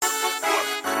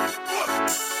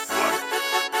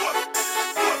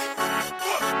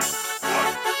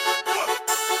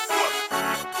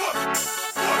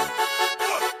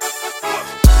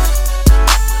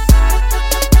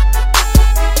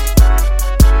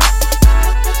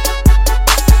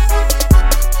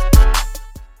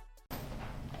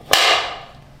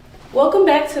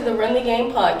to the Run the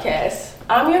Game podcast.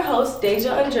 I'm your host,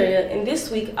 Deja Andrea, and this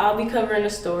week I'll be covering a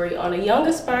story on a young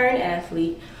aspiring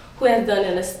athlete who has done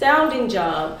an astounding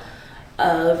job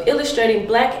of illustrating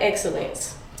Black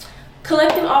excellence.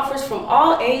 Collecting offers from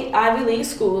all 8 Ivy League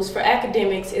schools for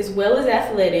academics as well as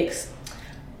athletics,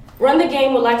 Run the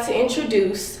Game would like to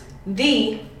introduce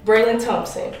the Breylan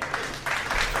Thompson.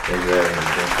 Thank you for having me.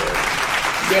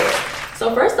 Yes.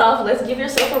 So first off, let's give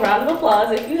yourself a round of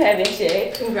applause if you haven't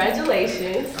yet.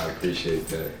 Congratulations. I appreciate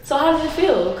that. So how does it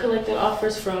feel collecting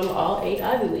offers from all 8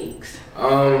 Ivy Leagues?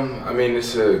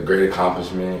 It's a great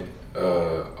accomplishment.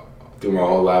 Through my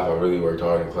whole life, I really worked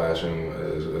hard in the classroom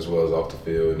as well as off the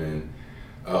field, and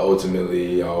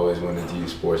ultimately, I always wanted to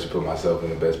use sports to put myself in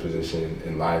the best position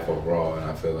in life overall, and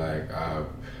I feel like I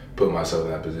put myself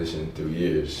in that position through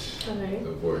years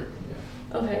of work.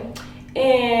 Yeah. Okay,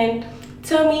 and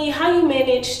tell me how you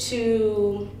managed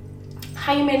to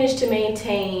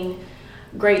maintain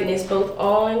greatness both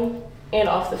on and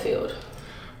off the field.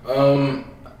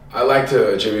 I like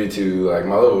to attribute it to like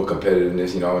my level of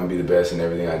competitiveness. I want to be the best in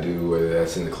everything I do, whether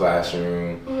that's in the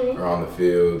classroom or on the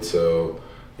field. So,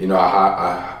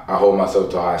 I hold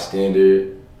myself to a high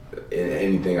standard in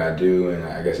anything I do, and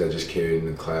I guess I just carry it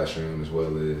in the classroom as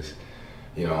well as,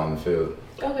 on the field.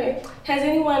 Okay. Has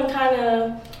anyone kind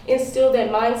of instilled that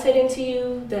mindset into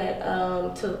you that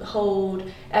to hold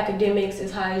academics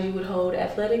as high as you would hold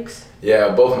athletics? Yeah,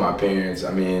 both of my parents.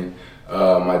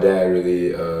 My dad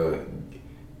really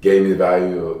gave me the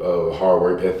value of hard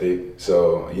work ethic.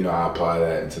 So, I apply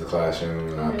that into the classroom,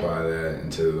 and I apply that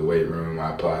into the weight room,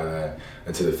 I apply that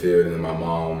into the field. And then my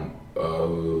mom,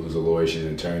 who's a lawyer, she's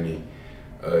an attorney,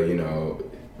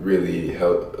 really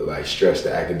helped stress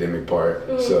the academic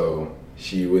part. So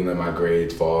she wouldn't let my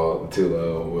grades fall too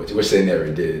low, which they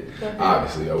never did.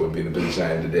 Obviously, I wouldn't be in the position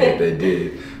I am today if they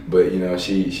did. But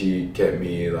she kept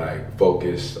me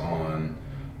focused on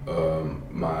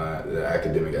the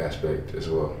academic aspect as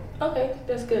well. Okay,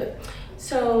 that's good.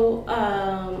 So,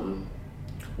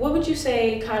 what would you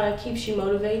say kind of keeps you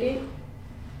motivated?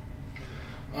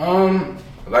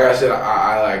 Like I said,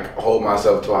 I hold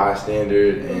myself to a high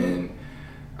standard, and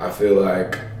I feel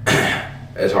like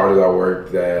as hard as I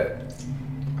work, that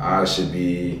I should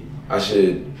be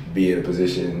in a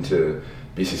position to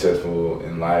be successful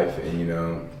in life,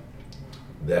 and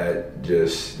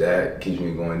that keeps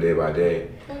me going day by day.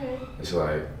 It's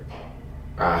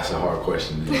it's a hard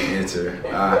question to answer.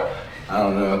 I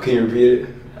don't know. Can you repeat it?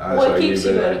 What keeps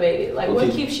you motivated? What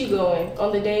keeps you going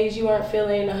on the days you aren't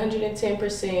feeling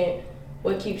 110%?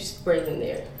 What keeps Breylan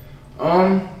there?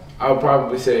 I would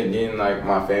probably say again,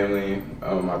 my family,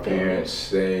 my parents,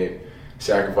 they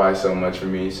sacrificed so much for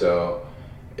me, so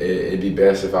it'd be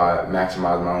best if I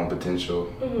maximize my own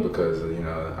potential, because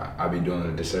I'd be doing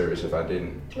a disservice if I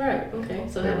didn't. Right. Okay.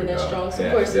 So having that strong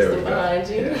support system behind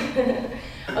you. Yeah.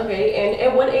 Okay. And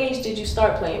at what age did you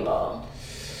start playing ball?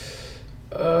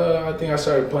 I think I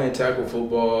started playing tackle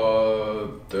football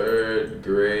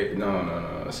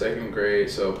second grade,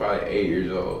 so probably 8 years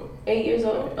old. 8 years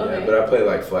old? Okay. Yeah, but I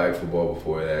played flag football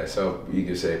before that, so you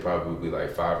could say probably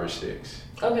 5 or 6.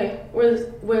 Okay.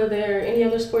 Were there any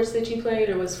other sports that you played,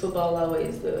 or was football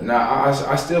always the... No,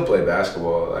 I still play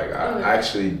basketball. I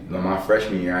actually, my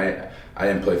freshman year, I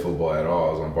didn't play football at all.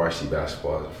 I was on varsity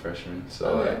basketball as a freshman,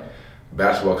 so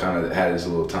basketball kind of had this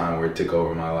little time where it took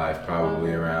over my life,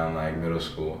 probably around middle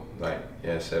school,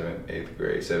 7th, 8th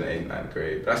grade, 7th, 8th, 9th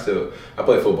grade. But I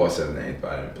played football 7th and 8th,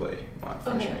 but I didn't play my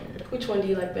freshman year. Which one do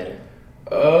you like better?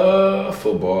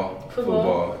 Football.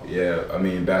 Football, yeah.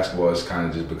 Basketball has kind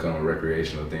of just become a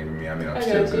recreational thing for me. I'm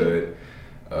still good.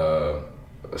 A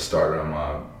starter on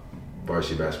my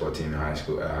varsity basketball team at high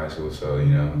school, so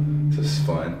it's just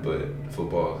fun, but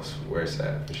football is where it's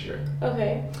at for sure.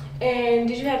 Okay. And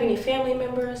did you have any family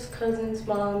members, cousins,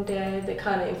 mom, dad, that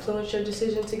kind of influenced your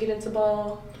decision to get into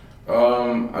ball?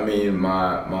 My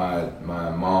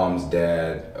mom's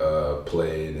dad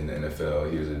played in the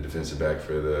NFL. He was a defensive back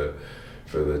for the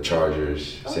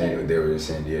Chargers. Okay. They were in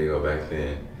San Diego back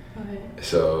then. Okay.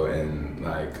 So, and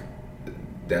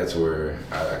that's where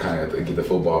I kind of got to get the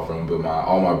football from. But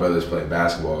all my brothers played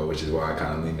basketball, which is why I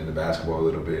kind of leaned into basketball a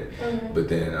little bit. But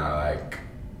then my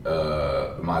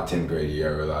 10th grade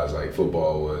year, I realized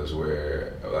football was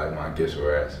where my gifts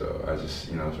were at. So I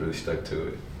just really stuck to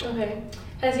it. Okay.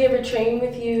 Has he ever trained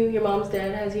with you? Your mom's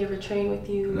dad, has he ever trained with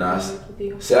you? Nah,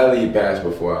 sadly he passed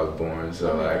before I was born.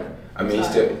 So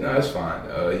it's fine.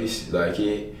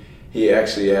 He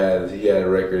actually had a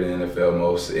record in the NFL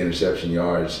most interception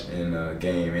yards in a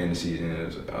game in the season. It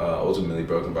was ultimately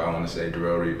broken by, I want to say,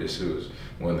 Darrelle Revis, who was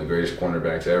one of the greatest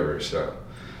cornerbacks ever. So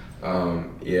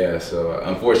Yeah, so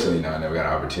unfortunately, no, I never got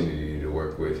an opportunity to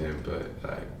work with him, but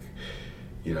like,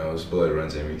 his blood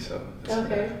runs in me, so.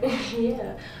 Okay,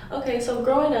 yeah. Okay, so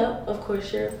growing up, of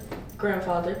course, your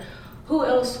grandfather. Who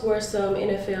else were some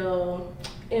NFL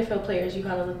players you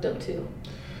kind of looked up to?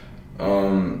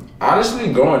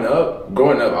 Honestly, growing up, I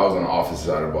was on the offensive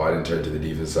side of the ball. I didn't turn to the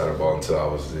defensive side of the ball until I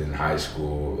was in high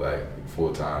school, like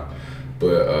full time.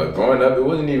 But growing up, it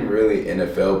wasn't even really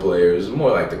NFL players. It was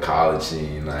more like the college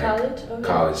scene, like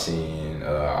college scene.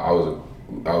 I was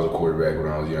a quarterback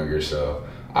when I was younger, so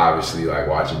obviously like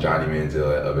watching Johnny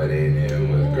Manziel up at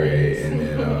A&M was great. And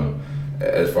then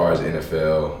as far as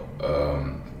NFL,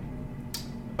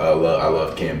 I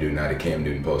loved Cam Newton. I had a Cam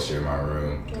Newton poster in my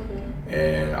room.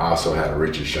 And I also had a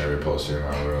Richard Sherman poster in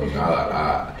my room.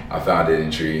 I found it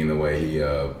intriguing the way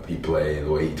he played, the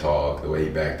way he talked, the way he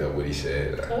backed up what he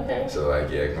said. Okay. So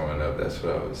growing up, that's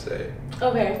what I would say.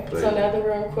 Okay. So now that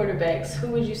we're on quarterbacks, who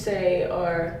would you say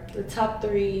are the top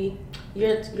three?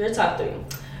 Your top three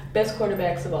best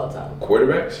quarterbacks of all time.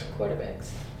 Quarterbacks.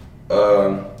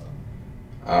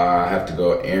 I have to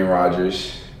go Aaron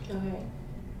Rodgers. Okay.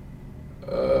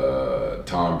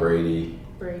 Tom Brady.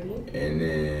 And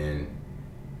then.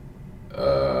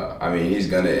 He's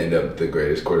gonna end up the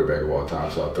greatest quarterback of all time,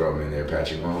 so I'll throw him in there.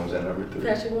 Patrick Mahomes at number 3.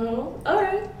 Patrick Mahomes.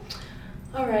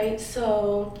 All right.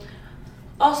 So,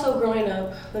 also growing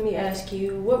up, let me ask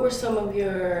you, what were some of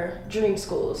your dream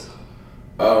schools?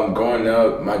 Growing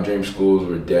up, my dream schools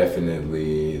were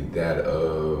definitely that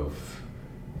of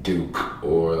Duke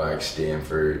or like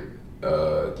Stanford.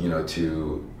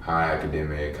 Two high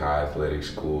academic, high athletic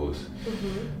schools.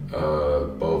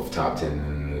 Both top 10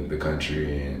 in the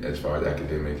country as far as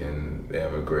academic, and they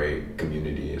have a great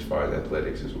community as far as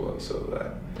athletics as well.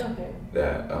 So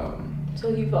So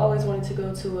you've always wanted to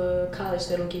go to a college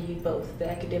that'll give you both the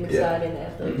academic side and the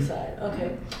athletic side.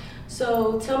 Okay.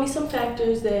 So tell me some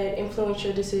factors that influenced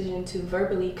your decision to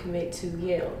verbally commit to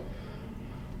Yale.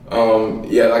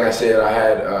 Like I said,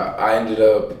 I ended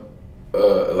up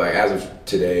as of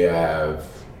today, I have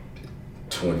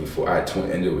 24.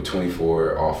 Ended with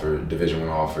 24 Division I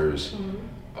offers.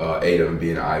 8 of them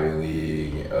being Ivy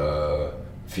League,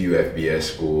 few FBS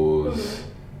schools,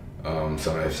 some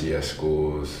FCS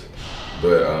schools.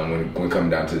 But when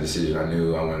coming down to the decision, I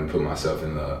knew I wanted to put myself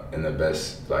in the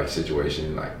best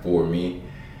situation for me.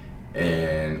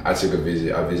 And I took a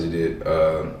visit. I visited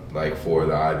 4 of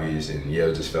the Ivies, and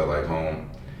Yale just felt like home.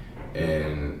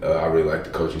 And I really liked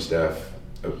the coaching staff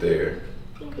up there.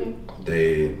 Okay.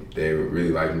 They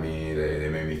really liked me. They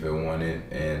made me feel wanted,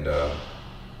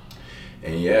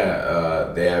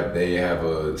 they have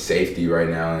a safety right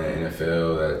now in the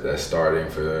NFL that's starting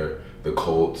for the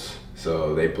Colts.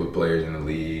 So they put players in the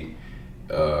league,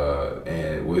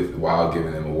 while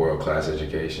giving them a world-class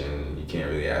education. You can't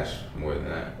really ask more than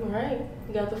that. All right,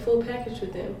 you got the full package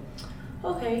with them.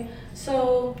 Okay,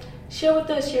 so share with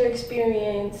us your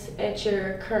experience at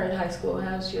your current high school.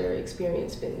 How's your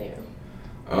experience been there?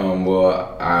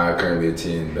 I currently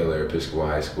attend Bel Air Episcopal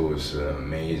High School. It's an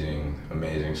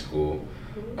amazing school.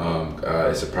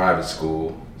 It's a private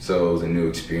school, so it was a new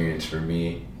experience for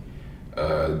me.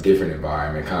 Different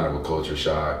environment, kind of a culture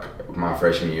shock. My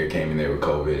freshman year came in there with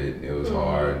COVID. It was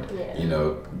hard.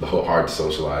 Yeah. Hard to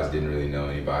socialize. Didn't really know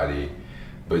anybody.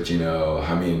 But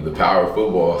the power of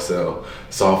football. So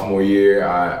sophomore year,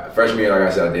 freshman year, like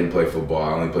I said, I didn't play football.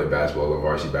 I only played basketball,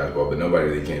 varsity basketball, but nobody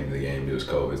really came to the game. It was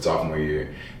COVID. Sophomore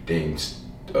year, things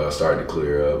started to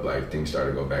clear up. Things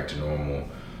started to go back to normal.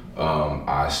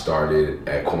 I started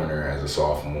at corner as a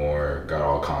sophomore, got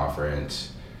all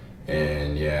conference,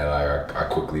 and I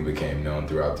quickly became known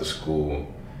throughout the school.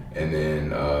 And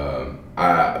then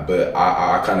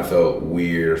I kind of felt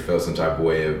some type of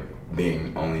way of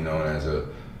being only known as a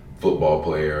football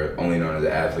player, only known as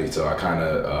an athlete. So I kind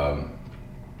of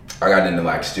I got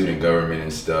into student government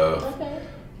and stuff. Okay.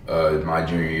 My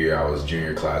junior year, I was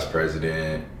junior class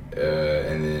president,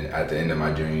 and then at the end of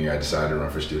my junior year, I decided to run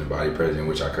for student body president,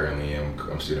 which I currently am.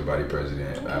 I'm student body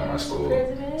president at my school.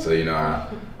 So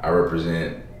I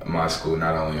represent my school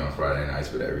not only on Friday nights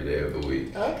but every day of the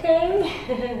week.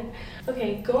 Okay.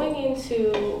 Okay. Going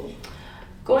into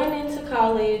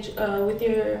college,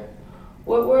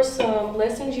 what were some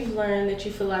lessons you've learned that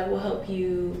you feel like will help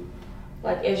you,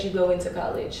 as you go into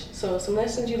college? So some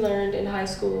lessons you learned in high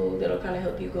school that'll kind of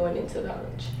help you going into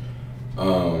college.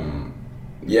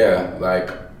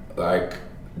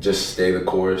 Just stay the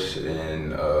course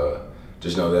and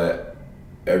just know that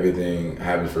everything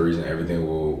happens for a reason. Everything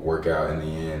will work out in the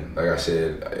end. Like I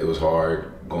said, it was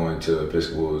hard. Going to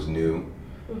Episcopal was new.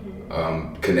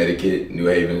 Connecticut, New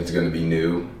Haven is going to be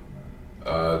new.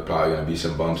 Probably gonna be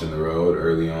some bumps in the road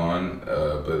early on,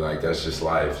 but like that's just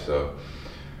life. So,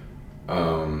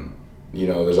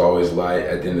 there's always light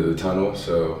at the end of the tunnel.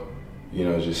 So,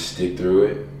 just stick through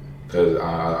it, because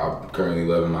I'm currently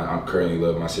loving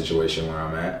my situation where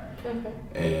I'm at,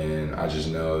 and I just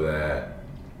know that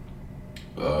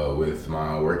with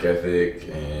my work ethic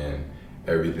and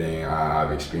everything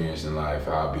I've experienced in life,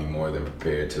 I'll be more than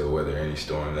prepared to weather any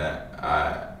storm that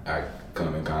I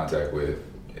come in contact with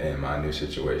in my new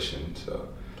situation. So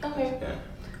yeah.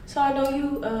 So I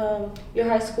know your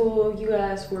high school, you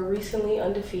guys were recently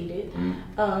undefeated.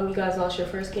 Mm-hmm. You guys lost your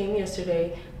first game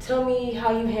yesterday. Tell me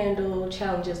how you handle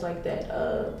challenges like that,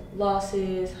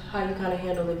 losses, how you kind of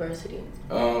handle adversity.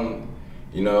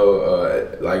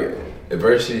 Like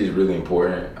adversity is really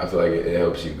important. I feel like it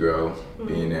helps you grow,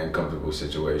 being in uncomfortable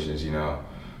situations. It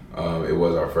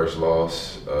was our first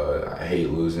loss. I hate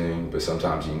losing, but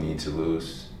sometimes you need to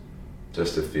lose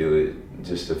just to feel it,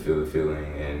 just to feel the feeling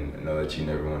and know that you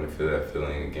never want to feel that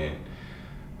feeling again.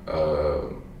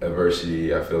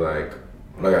 Adversity, I feel like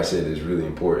I said, is really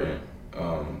important,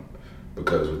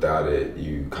 because without it,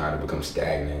 you kind of become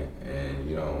stagnant, and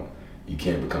you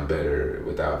can't become better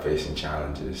without facing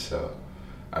challenges. So,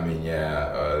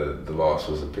 the loss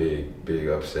was a big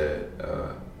upset,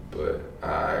 but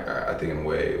I think in a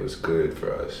way it was good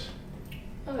for us.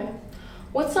 Okay.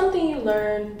 What's something you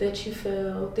learned that you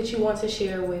feel that you want to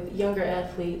share with younger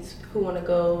athletes who want to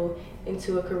go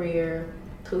into a career,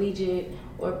 collegiate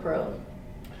or pro?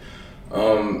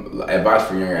 Advice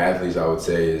for younger athletes, I would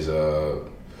say, is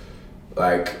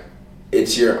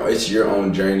it's your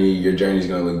own journey. Your journey's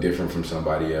gonna look different from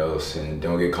somebody else, and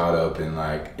don't get caught up in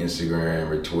like Instagram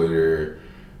or Twitter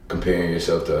comparing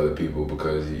yourself to other people,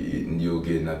 because you'll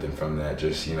get nothing from that.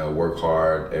 Just work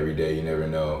hard every day. You never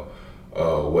know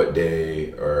what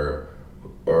day or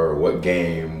what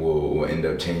game will end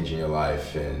up changing your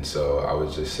life. And so I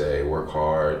would just say, work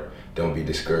hard. Don't be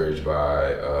discouraged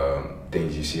by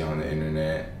things you see on the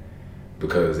internet,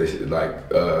 because they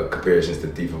comparison's the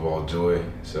thief of all joy.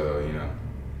 So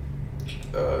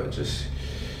just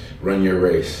run your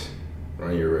race.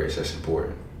 That's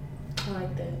important. I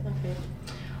like that. Okay.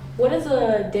 What does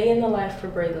a day in the life for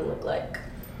Breylan look like?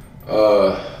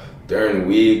 During the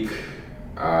week,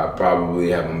 I probably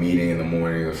have a meeting in the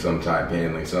morning of some type,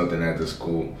 handling something at the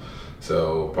school.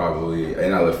 So probably,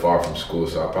 and I live far from school,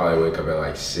 so I probably wake up at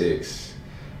like 6,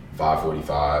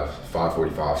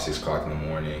 5:45, 6 o'clock in the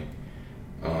morning.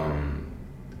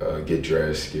 Get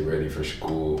dressed, get ready for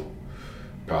school.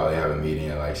 Probably have a meeting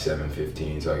at like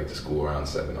 7:15, so I get to school around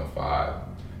 7:05.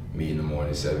 Meet in the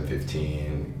morning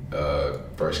 7:15.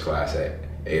 First class at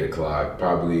 8 o'clock.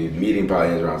 Meeting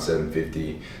ends around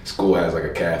 7:50. School has like a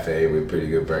cafe with pretty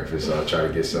good breakfast, so I'll try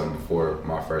to get some before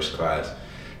my first class.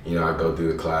 I go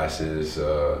through the classes.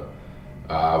 I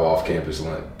have off-campus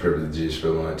privileges for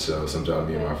lunch, so sometimes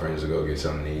me and my friends will go get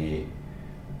something to eat.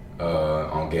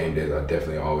 On game days, I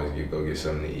definitely always go get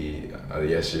something to eat.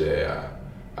 Yesterday,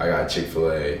 I got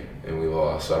Chick-fil-A and we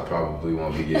lost, so I probably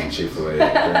won't be getting Chick-fil-A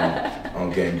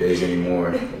on game days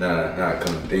anymore. Now I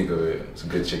come to think of it, it's a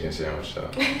good chicken sandwich though.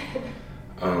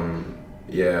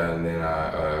 And then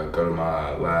I go to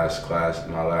my last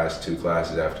 2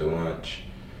 classes after lunch.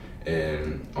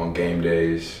 And on game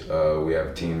days, we have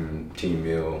a team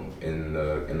meal in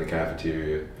the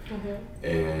cafeteria.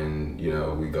 And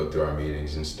we go through our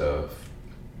meetings and stuff,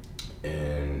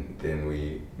 and then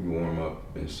we warm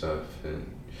up and stuff, and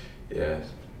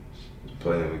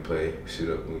play and we play, suit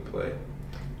up and we play.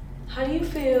 How do you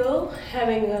feel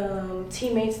having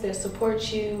teammates that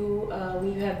support you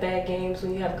when you have bad games,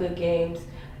 when you have good games?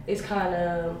 Is kind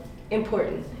of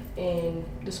important in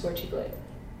the sport you play.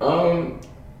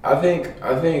 I think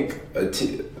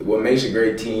what makes a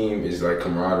great team is like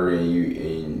camaraderie,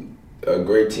 and a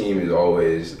great team is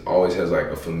always has like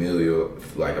a familial,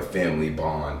 like a family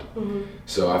bond.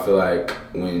 So I feel like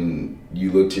when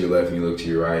you look to your left and you look to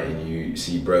your right and you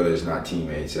see brothers, not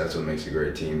teammates, that's what makes a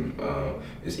great team.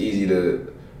 It's easy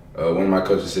to, one of my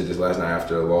coaches said this last night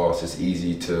after a loss, it's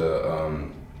easy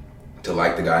to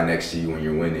like the guy next to you when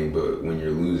you're winning, but when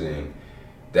you're losing,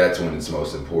 that's when it's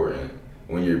most important.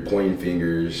 When you're pointing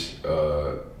fingers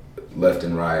left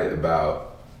and right about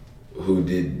who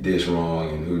did this wrong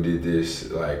and who did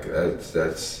this, like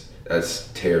that's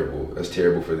terrible. That's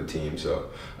terrible for the team.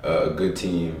 So a good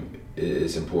team,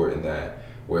 it's important that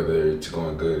whether it's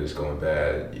going good, it's going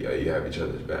bad, you have each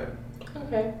other's back.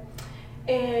 Okay.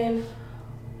 And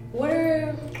what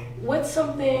are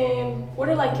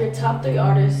like your top 3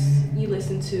 artists you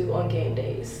listen to on game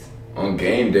days? On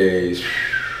game days,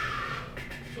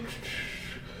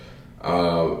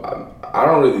 I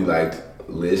don't really like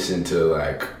listen to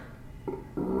like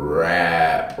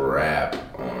rap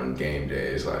on game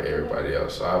days like everybody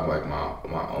else. So I have like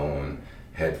my own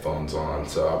headphones on.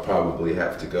 So I'll probably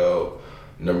have to go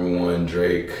number 1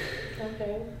 Drake,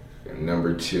 Okay.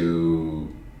 number 2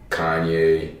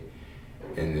 Kanye,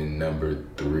 and then number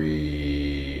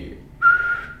 3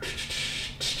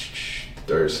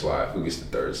 third slot. Who gets the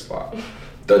third slot?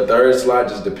 The third slot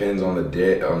just depends on the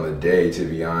day. To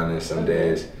be honest, some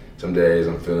days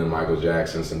I'm feeling Michael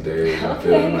Jackson. Some days I'm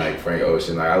feeling like Frank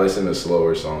Ocean. Like I listen to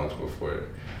slower songs before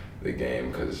the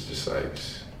game because it's just like.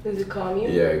 Does it calm you?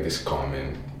 Yeah, it gets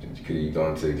calming. Because you go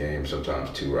into the game sometimes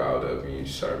too riled up and you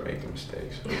just start making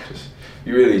mistakes. So I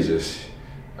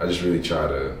just really try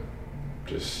to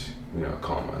just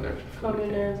calm my nerves. Calm your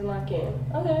nerves and lock in.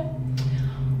 Okay.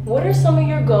 What are some of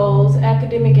your goals,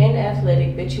 academic and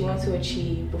athletic, that you want to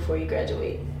achieve before you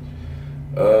graduate?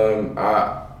 Like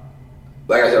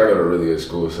I said, I go to a really good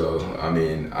school, so I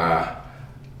mean,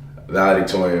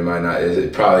 valedictorian might not.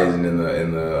 It probably isn't in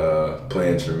the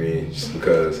plans for me, just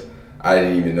because I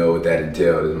didn't even know what that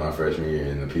entailed in my freshman year,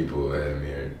 and the people that had me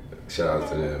here. Shout out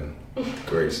to them,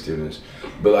 great students.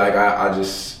 But like, I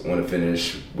just want to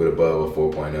finish with above a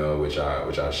 4.0, which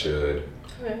I should.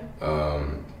 Okay.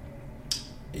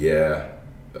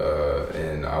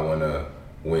 And I want to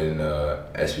win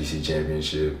SBC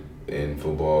championship in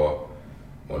football.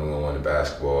 Want to win one in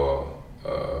basketball.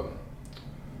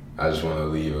 I just want to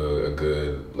leave a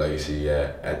good legacy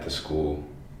at the school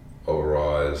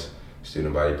overall as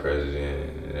student body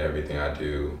president and everything I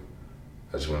do.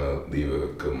 I just want to leave a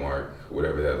good mark,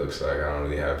 whatever that looks like. I don't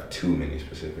really have too many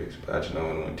specifics, but I just know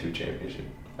I want to win 2 championships.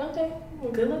 Okay.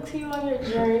 Well, good luck to you on your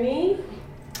journey.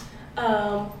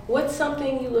 What's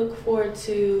something you look forward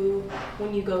to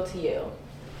when you go to Yale?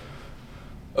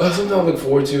 Something I look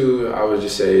forward to, I would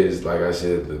just say, is like I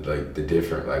said, the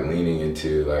different, like leaning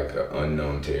into like an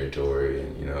unknown territory,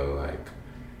 and like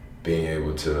being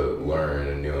able to learn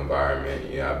a new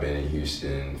environment. I've been in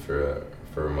Houston for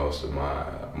most of my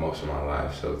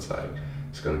life, so it's like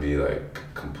it's gonna be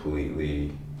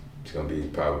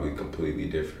probably completely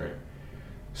different.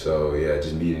 So yeah,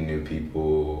 just meeting new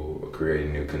people,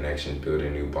 creating new connections,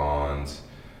 building new bonds,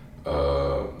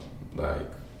 like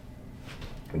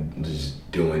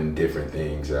just doing different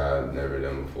things that I've never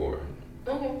done before.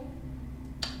 Okay.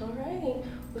 All right.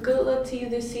 Well, good luck to you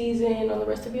this season, on the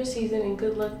rest of your season, and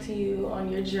good luck to you on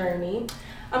your journey.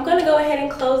 I'm going to go ahead and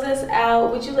close us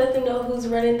out. Would you let them know who's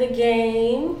running the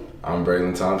game? I'm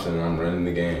Breylan Thompson, and I'm running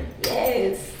the game.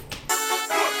 Yes.